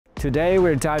Today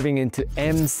we're diving into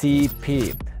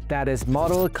MCP, that is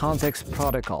Model Context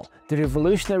Protocol, the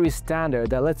revolutionary standard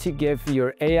that lets you give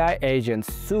your AI agents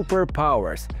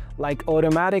superpowers, like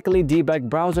automatically debug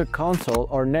browser console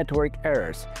or network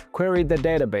errors, query the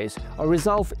database, or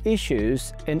resolve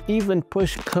issues, and even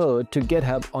push code to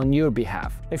GitHub on your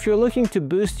behalf. If you're looking to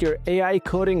boost your AI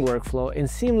coding workflow and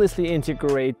seamlessly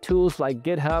integrate tools like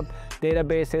GitHub,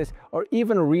 databases, or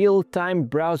even real-time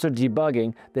browser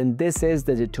debugging, then this is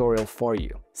the tutorial for you.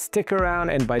 Stick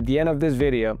around, and by the end of this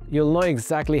video, you'll know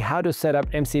exactly how to set up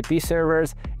MCP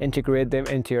servers, integrate them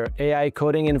into your AI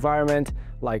coding environment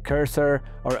like Cursor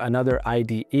or another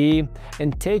IDE,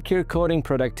 and take your coding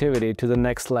productivity to the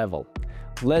next level.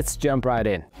 Let's jump right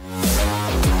in.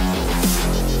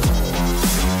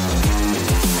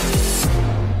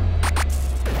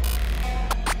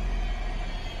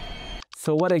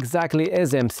 So what exactly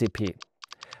is MCP?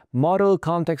 Model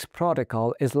Context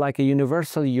Protocol is like a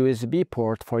universal USB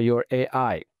port for your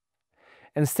AI.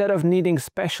 Instead of needing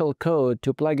special code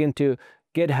to plug into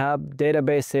GitHub,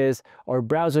 databases, or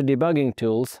browser debugging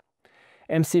tools,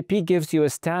 MCP gives you a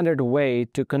standard way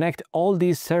to connect all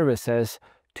these services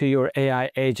to your AI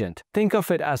agent. Think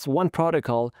of it as one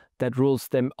protocol that rules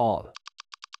them all.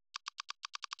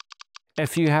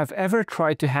 If you have ever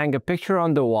tried to hang a picture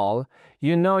on the wall,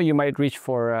 you know you might reach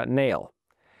for a nail.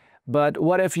 But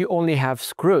what if you only have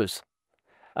screws?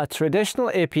 A traditional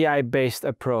API-based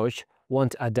approach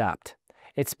won't adapt.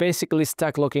 It's basically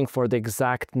stuck looking for the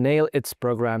exact nail it's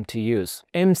programmed to use.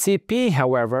 MCP,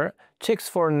 however, checks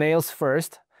for nails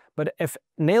first, but if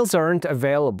nails aren't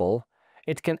available,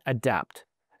 it can adapt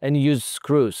and use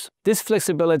screws. This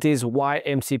flexibility is why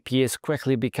MCP is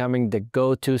quickly becoming the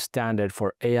go-to standard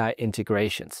for AI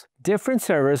integrations. Different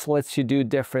servers lets you do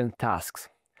different tasks.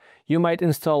 You might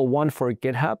install one for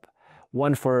GitHub,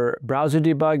 one for browser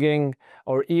debugging,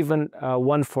 or even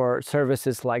one for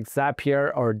services like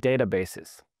Zapier or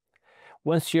databases.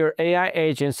 Once your AI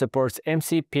agent supports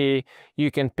MCP, you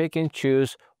can pick and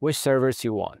choose which servers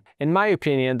you want. In my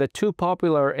opinion, the two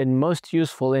popular and most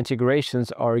useful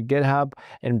integrations are GitHub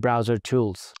and browser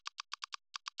tools.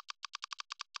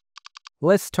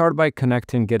 Let's start by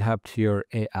connecting GitHub to your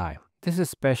AI. This is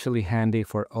especially handy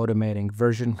for automating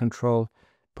version control,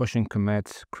 pushing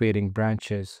commits, creating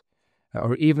branches,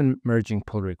 or even merging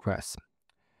pull requests.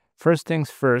 First things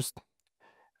first,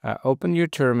 open your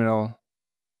terminal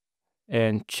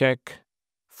and check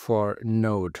for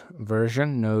node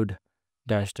version,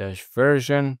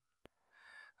 node-version.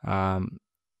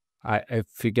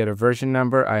 If you get a version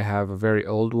number, I have a very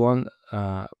old one,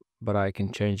 but I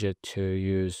can change it to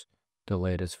use the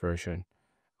latest version,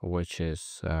 which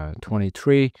is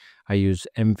 23. I use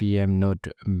MVM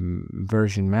Node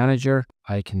version manager.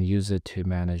 I can use it to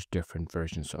manage different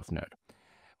versions of Node.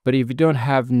 But if you don't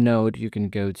have Node, you can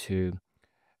go to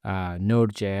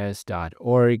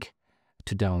Node.js.org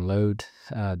to download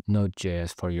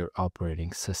Node.js for your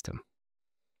operating system.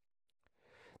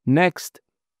 Next,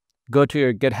 go to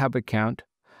your GitHub account.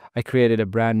 I created a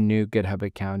brand new GitHub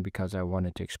account because I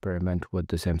wanted to experiment with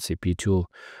this MCP tool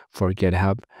for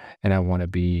GitHub, and I want to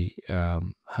be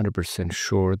 100%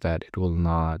 sure that it will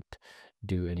not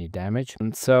do any damage.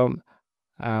 And so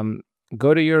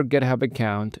go to your GitHub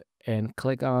account and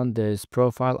click on this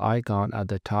profile icon at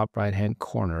the top right-hand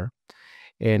corner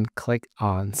and click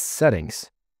on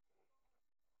Settings.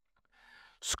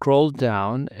 Scroll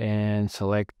down and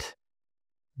select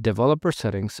Developer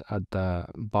Settings at the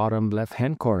bottom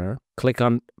left-hand corner. Click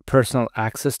on Personal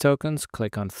Access Tokens,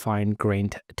 click on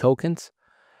Fine-Grained Tokens,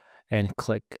 and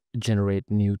click Generate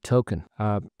New Token.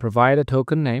 Provide a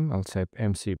token name. I'll say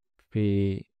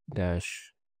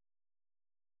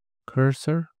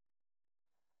MCP-Cursor.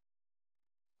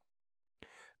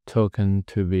 Token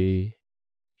to be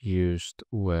used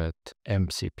with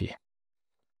MCP.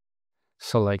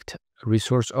 Select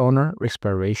Resource Owner,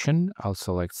 Expiration. I'll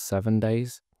select 7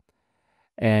 days.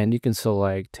 And you can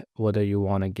select whether you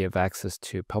want to give access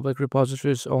to public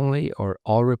repositories only or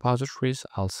all repositories.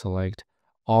 I'll select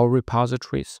all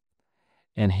repositories.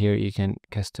 And here you can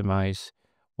customize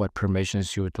what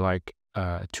permissions you would like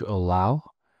to allow.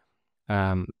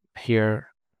 Here,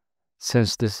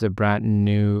 since this is a brand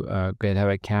new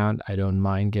GitHub account, I don't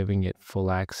mind giving it full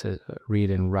access,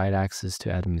 read and write access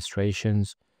to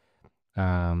administrations.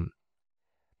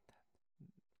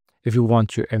 If you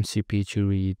want your MCP to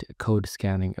read code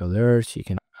scanning alerts, you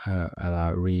can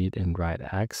allow read and write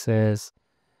access.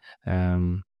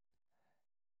 Code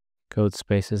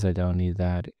spaces, I don't need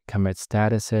that. Commit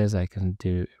statuses, I can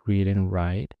do read and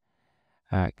write.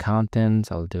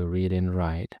 Contents, I'll do read and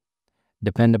write.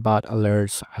 Depend about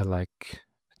alerts, I like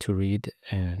to read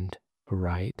and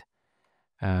write.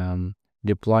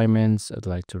 Deployments, I'd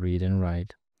like to read and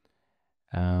write.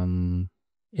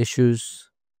 Issues,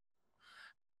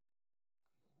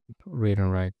 read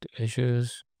and write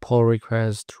issues. Pull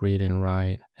request, read and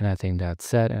write. And I think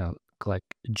that's it. And I'll click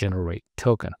generate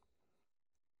token.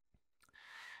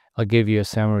 I'll give you a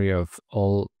summary of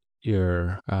all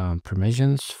your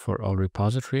permissions for all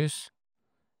repositories.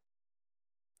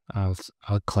 I'll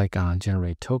click on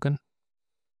generate token.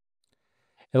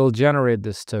 It'll generate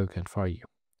this token for you.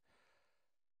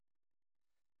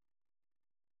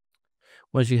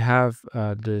 Once you have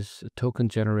this token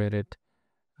generated,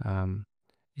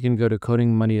 you can go to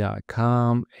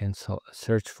codingmoney.com and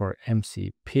search for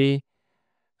MCP.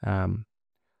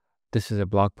 This is a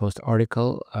blog post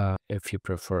article if you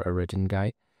prefer a written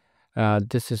guide.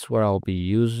 This is where I'll be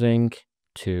using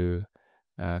to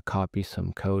copy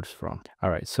some codes from. All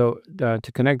right, so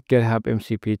to connect GitHub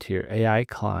MCP to your AI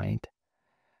client,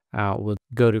 we'll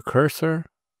go to cursor,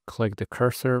 click the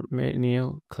cursor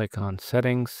menu, click on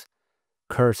settings,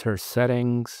 cursor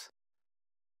settings,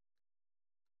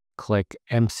 click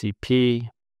MCP,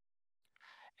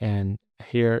 and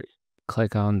here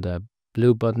click on the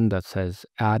blue button that says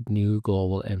add new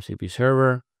global MCP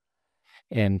server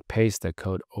and paste the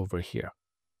code over here.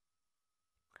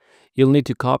 You'll need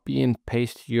to copy and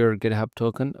paste your GitHub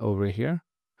token over here.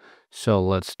 So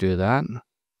let's do that.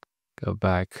 Go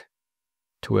back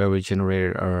to where we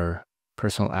generated our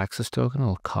personal access token.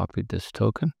 I'll copy this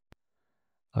token.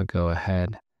 I'll go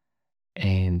ahead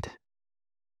and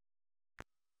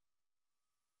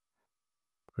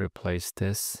replace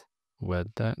this with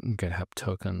the GitHub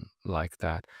token like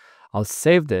that. I'll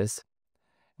save this.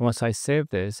 Once I save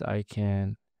this, I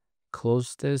can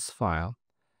close this file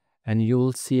and you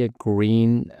will see a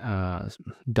green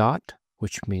dot,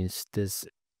 which means this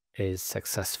is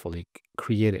successfully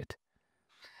created.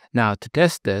 Now to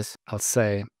test this, I'll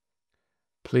say,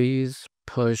 please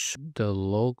push the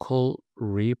local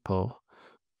repo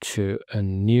to a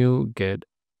new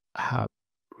GitHub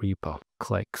repo.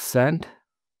 Click send.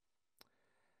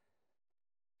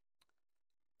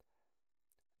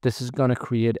 This is going to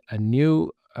create a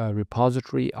new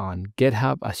repository on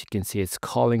GitHub. As you can see, it's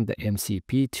calling the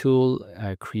MCP tool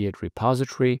create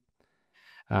repository,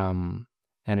 and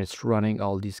it's running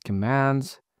all these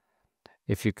commands.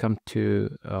 If you come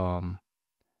to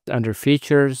under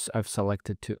features, I've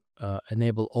selected to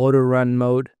enable auto run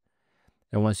mode,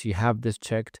 and once you have this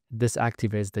checked, this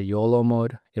activates the YOLO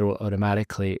mode. It will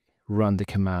automatically run the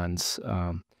commands,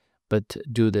 but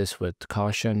do this with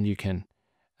caution. You can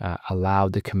allow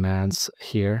the commands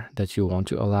here that you want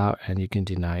to allow, and you can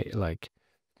deny, like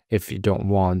if you don't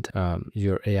want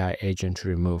your AI agent to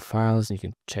remove files, you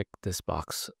can check this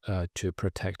box to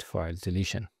protect file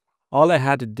deletion. All I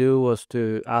had to do was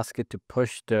to ask it to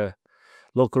push the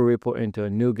local repo into a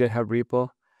new GitHub repo.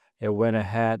 It went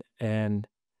ahead and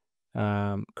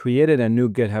created a new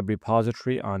GitHub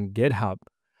repository on GitHub,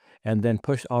 and then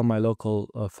pushed all my local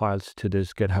files to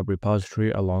this GitHub repository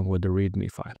along with the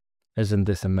README file. Isn't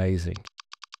this amazing?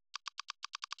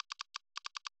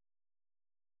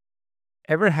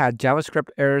 Ever had JavaScript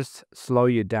errors slow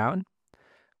you down?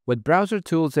 With Browser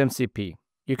Tools MCP,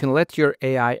 you can let your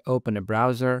AI open a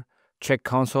browser, check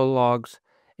console logs,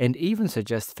 and even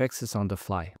suggest fixes on the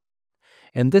fly.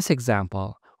 In this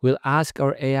example, we'll ask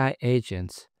our AI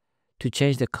agents to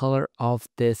change the color of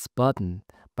this button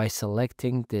by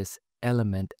selecting this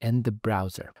element in the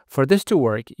browser. For this to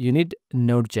work, you need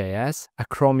Node.js, a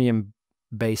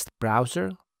Chromium-based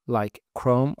browser like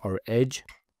Chrome or Edge,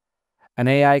 an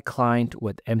AI client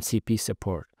with MCP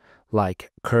support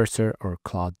like Cursor or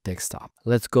Cloud Desktop.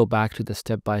 Let's go back to the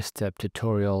step-by-step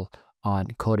tutorial on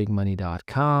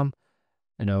codingmoney.com,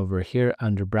 and over here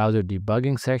under browser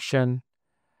debugging section,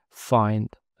 find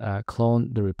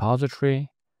clone the repository,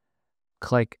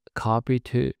 click copy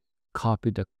to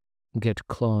copy the git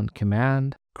clone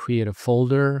command, create a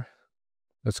folder.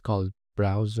 Let's call it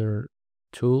browser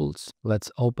tools.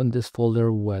 Let's open this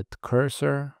folder with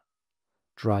Cursor,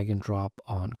 drag and drop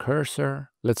on Cursor.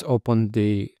 Let's open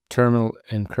the terminal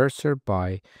in Cursor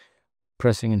by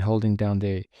pressing and holding down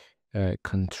the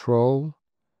control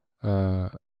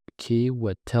key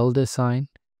with tilde sign.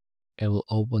 It will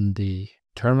open the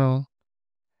terminal,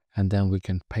 and then we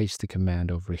can paste the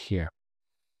command over here.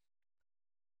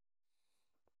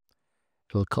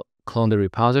 It will clone the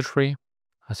repository.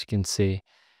 As you can see,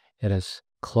 it has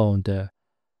cloned the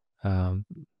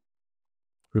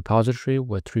repository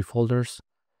with 3 folders: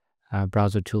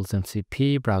 Browser Tools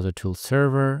MCP, Browser Tools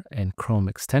Server, and Chrome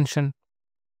extension.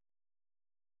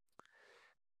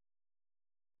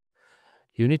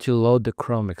 You need to load the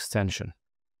Chrome extension.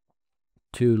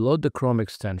 To load the Chrome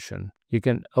extension, you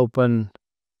can open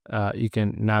you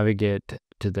can navigate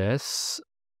to this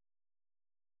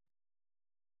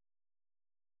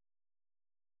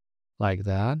like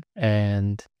that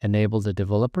and enable the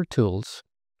developer tools.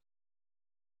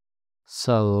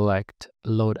 Select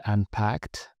load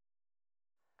unpacked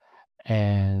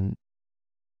and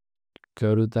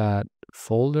go to that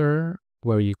folder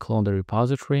where you clone the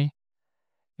repository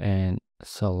and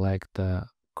select the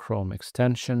Chrome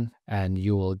extension, and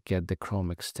you will get the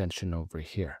Chrome extension over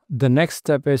here. The next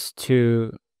step is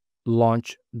to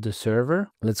launch the server.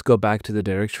 Let's go back to the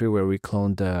directory where we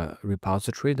cloned the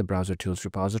repository, the browser tools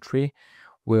repository.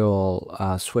 We'll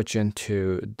switch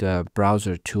into the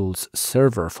browser tools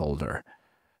server folder.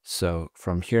 So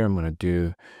from here, I'm going to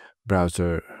do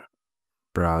browser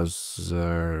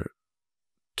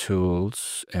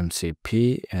tools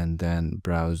MCP and then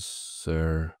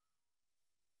browser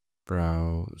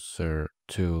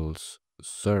tools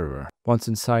server. Once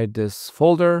inside this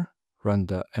folder, run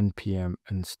the npm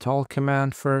install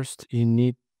command first. You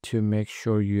need to make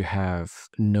sure you have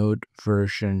Node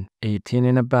version 18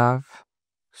 and above.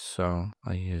 So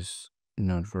I use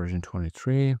Node version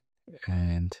 23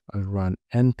 and I run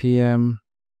npm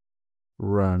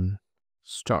run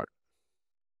start.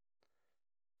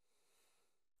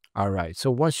 All right,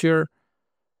 so once your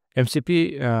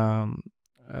MCP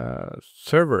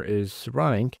server is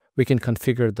running, we can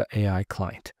configure the AI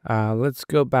client. Let's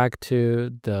go back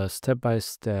to the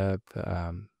step-by-step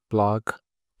blog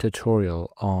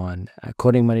tutorial on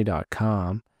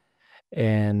codingmoney.com,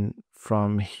 and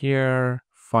from here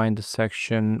find the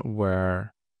section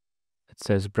where it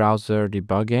says browser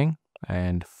debugging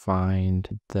and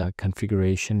find the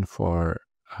configuration for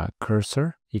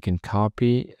cursor. You can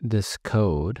copy this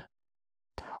code,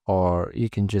 or you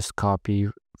can just copy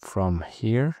from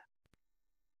here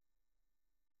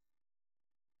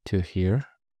to here.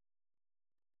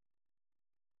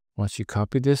 Once you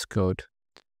copy this code,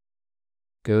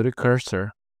 go to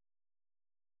cursor,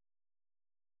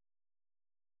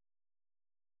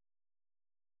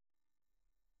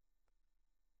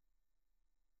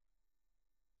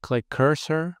 click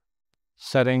cursor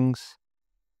settings,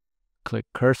 click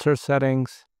cursor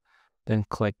settings, then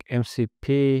click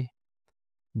MCP,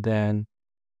 then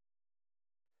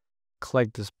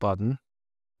click this button.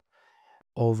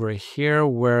 Over here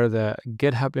where the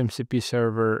GitHub MCP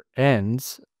server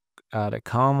ends, add a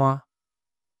comma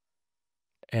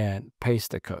and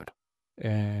paste the code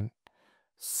and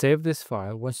save this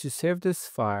file. Once you save this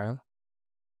file,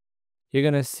 you're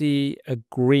going to see a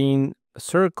green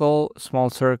circle, small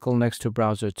circle next to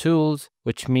browser tools,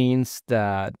 which means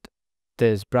that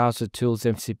this browser tools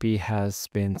MCP has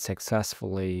been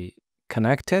successfully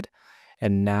connected,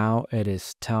 and now it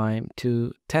is time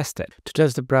to test it. To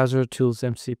test the browser tools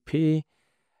MCP,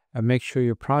 make sure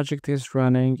your project is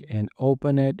running and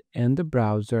open it in the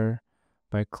browser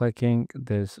by clicking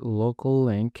this local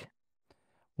link.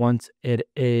 Once it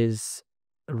is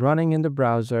running in the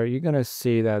browser, you're going to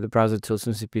see that the browser tools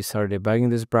MCP started debugging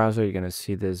this browser. You're going to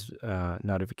see this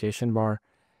notification bar.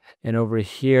 And over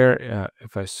here,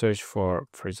 if I search for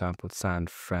example, San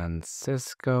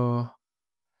Francisco,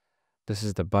 this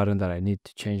is the button that I need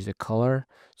to change the color.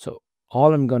 So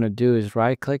all I'm going to do is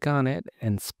right click on it,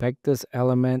 inspect this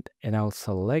element, and I'll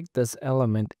select this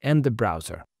element in the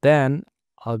browser. Then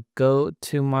I'll go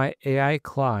to my AI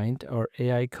client or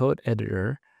AI code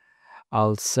editor.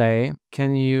 I'll say,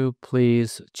 can you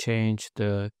please change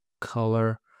the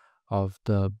color of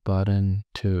the button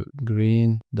to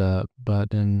green? The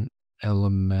button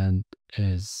element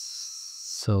is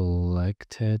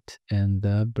selected in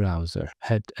the browser.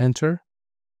 Hit enter.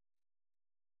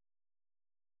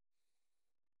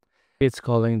 It's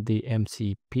calling the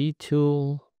MCP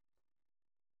tool.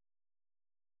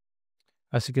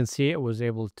 As you can see, it was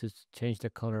able to change the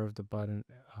color of the button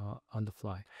on the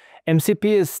fly. MCP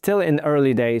is still in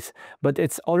early days, but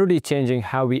it's already changing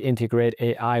how we integrate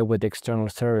AI with external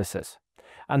services.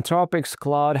 Anthropic's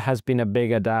Claude has been a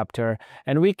big adapter,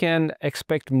 and we can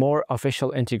expect more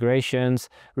official integrations,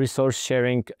 resource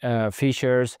sharing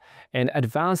features, and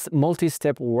advanced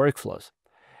multi-step workflows.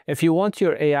 If you want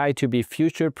your AI to be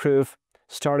future-proof,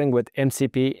 starting with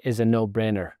MCP is a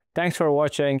no-brainer. Thanks for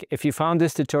watching. If you found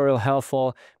this tutorial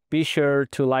helpful, be sure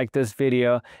to like this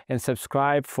video and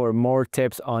subscribe for more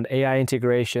tips on AI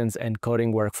integrations and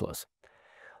coding workflows.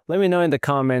 Let me know in the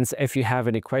comments if you have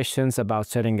any questions about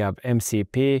setting up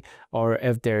MCP, or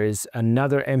if there is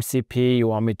another MCP you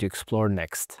want me to explore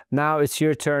next. Now it's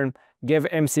your turn. Give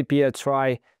MCP a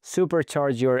try,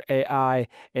 supercharge your AI,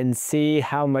 and see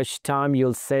how much time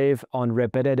you'll save on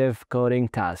repetitive coding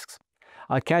tasks.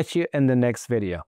 I'll catch you in the next video.